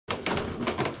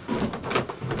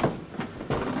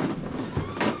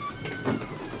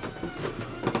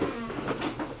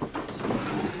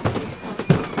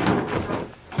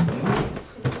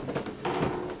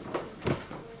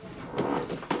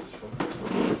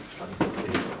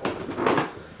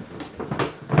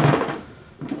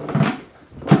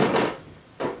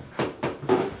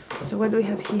what do we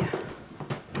have here?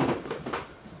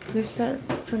 Let's start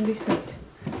from this side.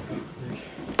 Okay.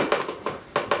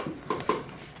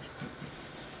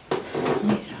 So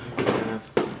you have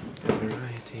a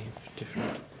variety of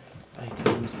different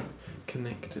items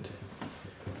connected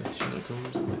with Sherlock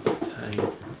Holmes with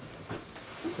time.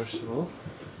 First of all,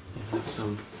 you have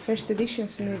some First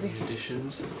editions, maybe.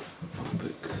 editions of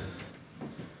books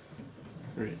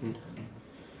written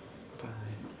by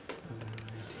a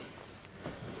variety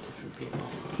of different people.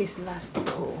 His last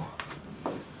call.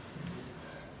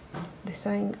 The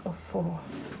Sign of Four.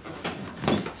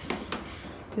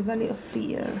 The Valley of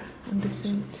Fear and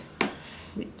Descent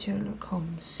with Sherlock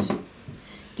Holmes.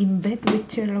 In bed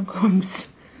with Sherlock Holmes.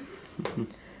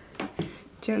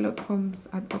 Sherlock Holmes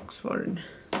at Oxford.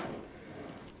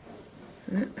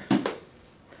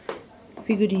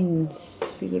 Figurines.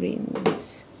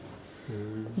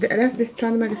 That's the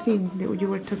Strand magazine that you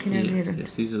were talking earlier.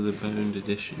 Yes, these are the bound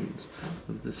editions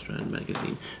of the Strand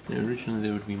magazine. Now, originally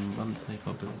they would be monthly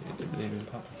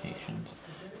publications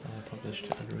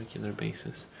published on a regular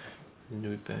basis, and they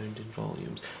were bound in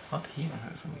volumes. Up here,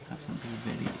 however, we have something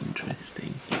very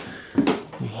interesting.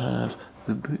 We have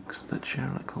the books that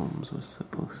Sherlock Holmes was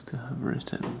supposed to have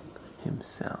written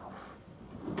himself.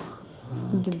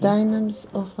 The Dynams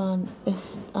of an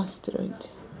Asteroid.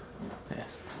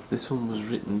 Yes, this one was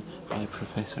written by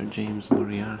Professor James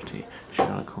Moriarty,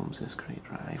 Sherlock Holmes' great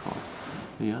rival.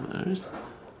 The others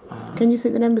Can you say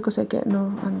the name, because I get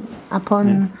no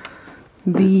upon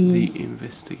the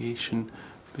investigation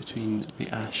between the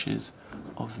ashes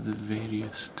of the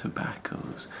various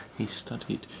tobaccos. He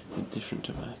studied the different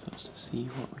tobaccos to see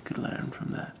what we could learn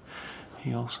from that.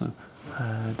 He also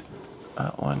had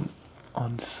one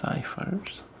on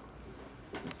ciphers.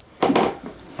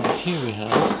 And here we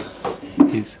have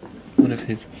one of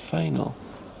his final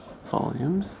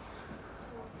volumes,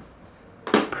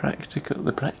 the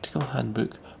Practical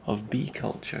Handbook of Bee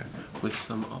Culture, with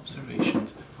some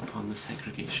observations upon the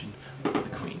segregation of the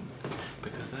queen,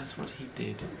 because that's what he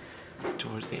did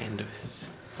towards the end of his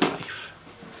life.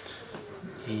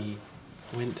 He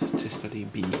went to study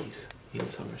bees in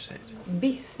Somerset.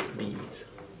 Bees. Bees.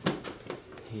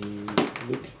 He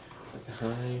looked at the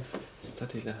hive,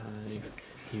 studied the hive.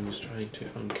 He was trying to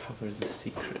uncover the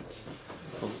secrets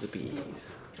of the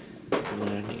bees,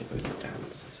 learning about the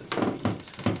dances of the bees,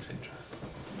 etc.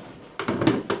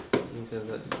 These are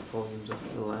the volumes of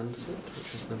The Lancet,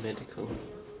 which was the medical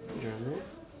journal.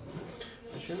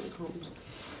 And Sherlock Holmes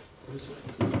was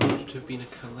reported to have been a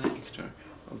collector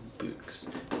of books.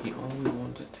 He always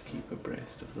wanted to keep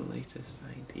abreast of the latest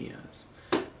ideas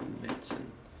in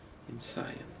medicine, in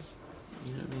science,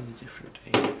 many different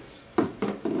areas.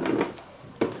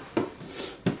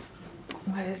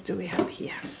 What else do we have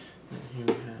here? And here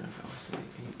we have also a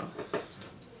bust of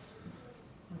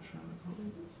Sherlock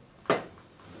Holmes.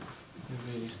 And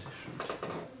various different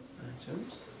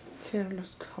items.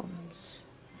 Sherlock Holmes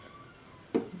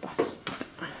bust.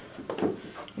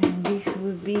 And this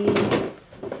would be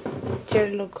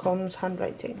Sherlock Holmes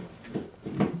handwriting.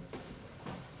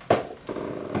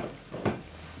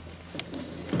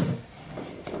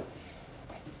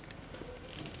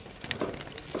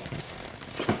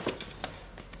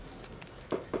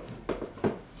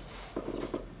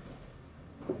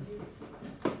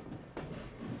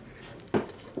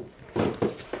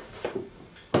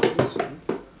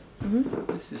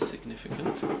 This is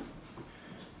significant.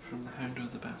 From the Hound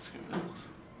of the Baskervilles.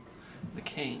 The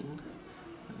cane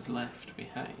is left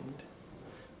behind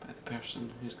by the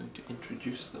person who's going to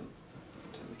introduce them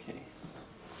to the case.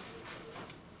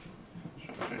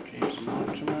 Dr. James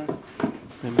Mortimer,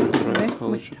 member of the Royal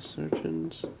College of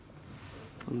Surgeons.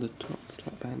 On the top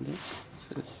bandit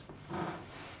says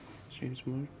James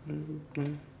Mortimer,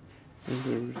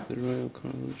 member of the Royal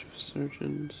College of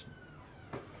Surgeons.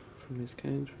 From his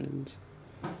kind friends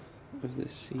of the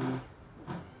CGH.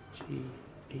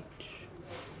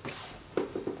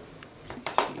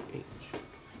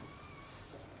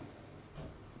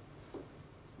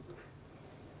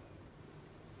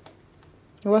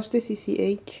 What's the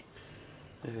CCH?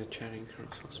 Charing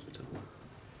Cross Hospital.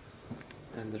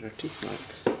 And there are teeth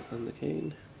marks on the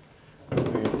cane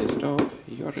where his dog,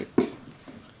 Yorick,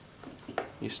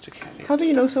 used to carry it. How do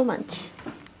you know so much?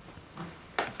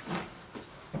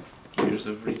 Years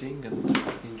of reading and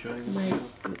enjoying My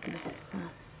it. goodness.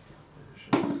 That's...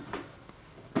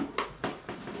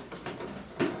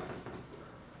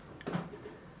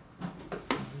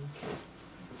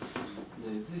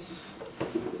 Now this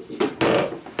here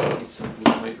is something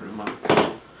quite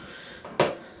remarkable.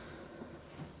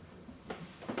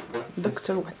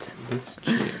 Dr. What? This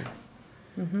chair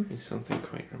is something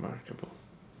quite remarkable.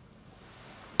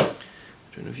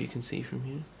 don't know if you can see from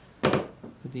here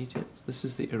the details. This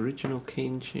is the original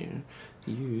cane chair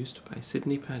used by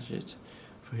Sidney Paget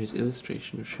for his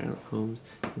illustration of Sherlock Holmes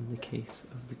in The Case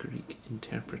of the Greek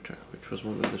Interpreter, which was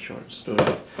one of the short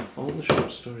stories. All the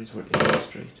short stories were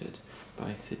illustrated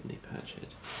by Sidney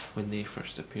Paget when they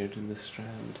first appeared in the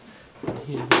Strand. And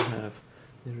here we have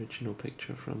the original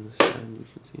picture from the Strand. You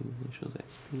can see the initials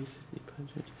SP, Sidney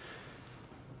Paget,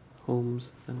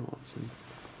 Holmes and Watson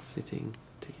sitting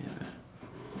together.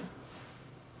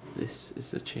 This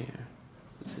is the chair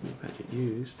that Sidney Paget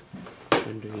used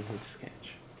when doing his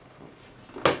sketch.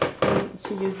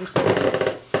 She used the same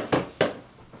chair.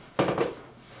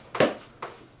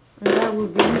 And that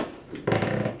would be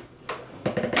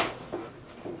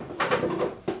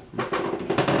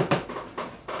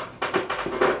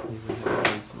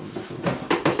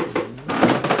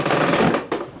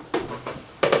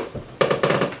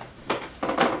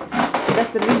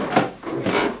that's the lid,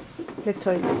 the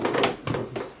toilet.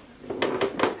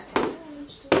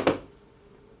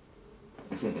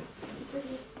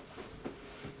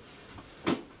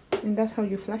 And that's how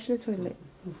you flush the toilet.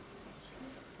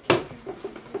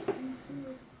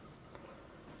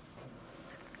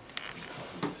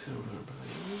 Silver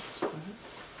blades.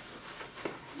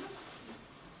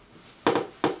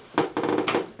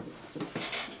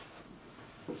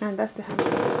 And that's the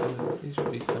handles. So these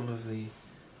would be some of the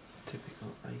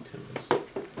typical items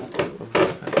of the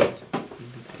packet in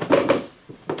the day.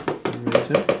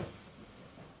 Razor.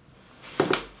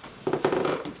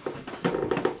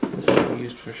 This would be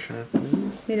used for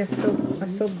sharpening. Need a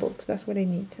soap box, that's what I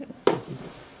need. That's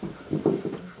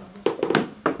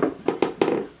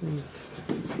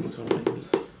what I need.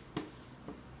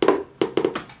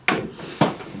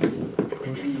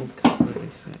 Portable cutlery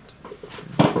set.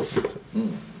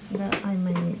 That I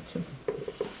might need too.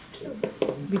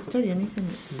 Victorian, isn't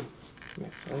it?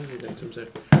 Yes, all these items are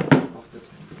off the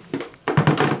table.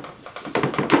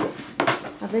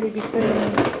 A very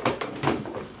Victorian